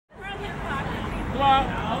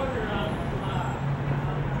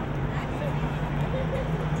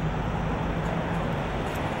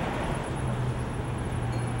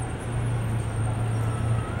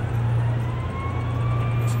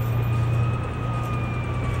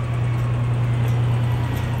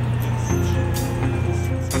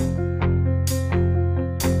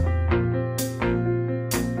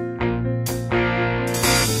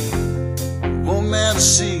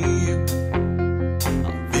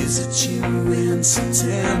visit you in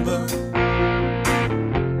September,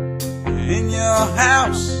 in your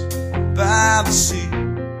house by the sea.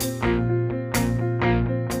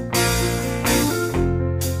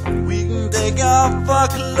 We can take off our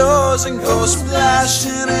clothes and go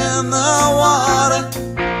splashing in the water.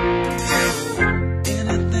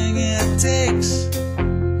 Anything it takes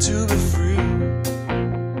to be free.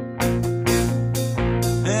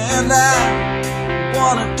 And I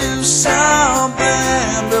wanna do something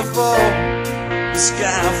before the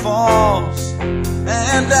sky falls.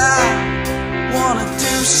 And I wanna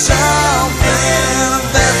do something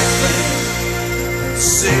of everything.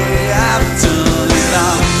 Say I've done it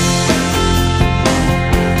all.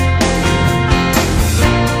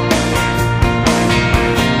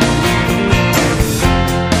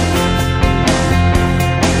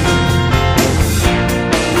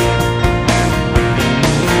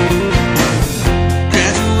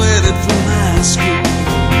 Graduated from high school,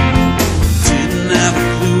 didn't have a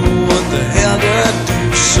clue what the hell to do,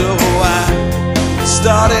 so I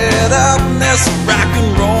started up this rock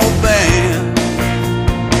and roll band.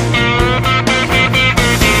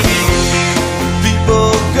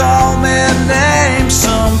 People call me names,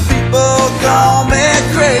 some people call me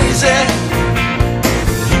crazy.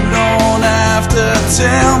 You don't have to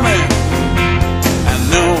tell me, I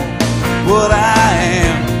know what I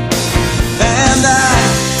am. And I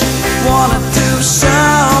wanna do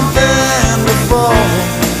something before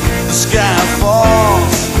the sky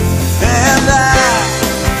falls. And I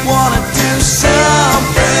wanna do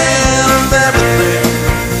something of everything.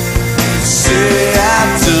 Say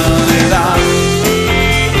I've done it all.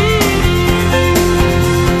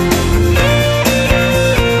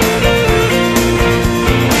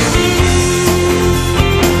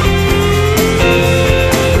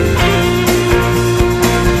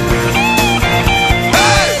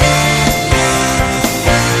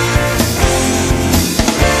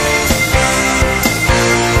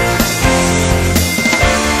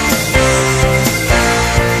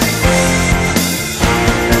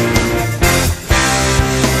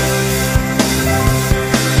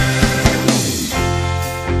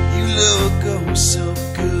 So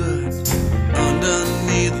good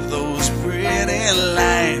underneath those pretty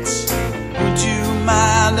lights. Would you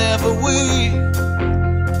mind if we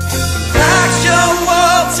rock your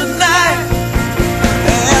world tonight?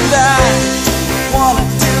 And I wanna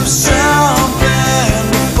do something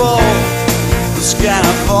before the sky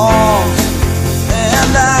falls.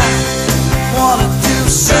 And I wanna do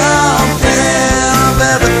something of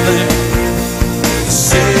everything.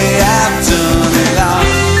 Say I've done it all.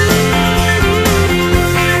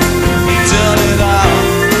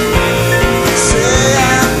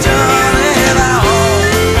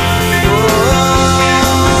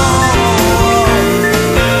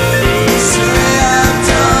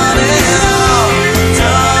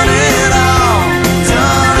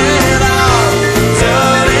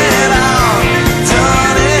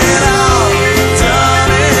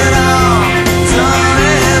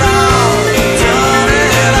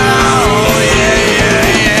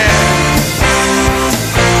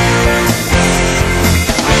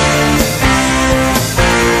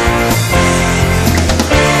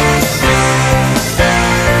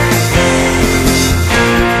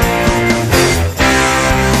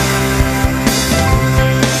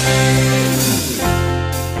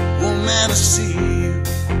 To see you,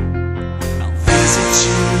 I'll visit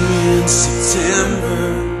you in September.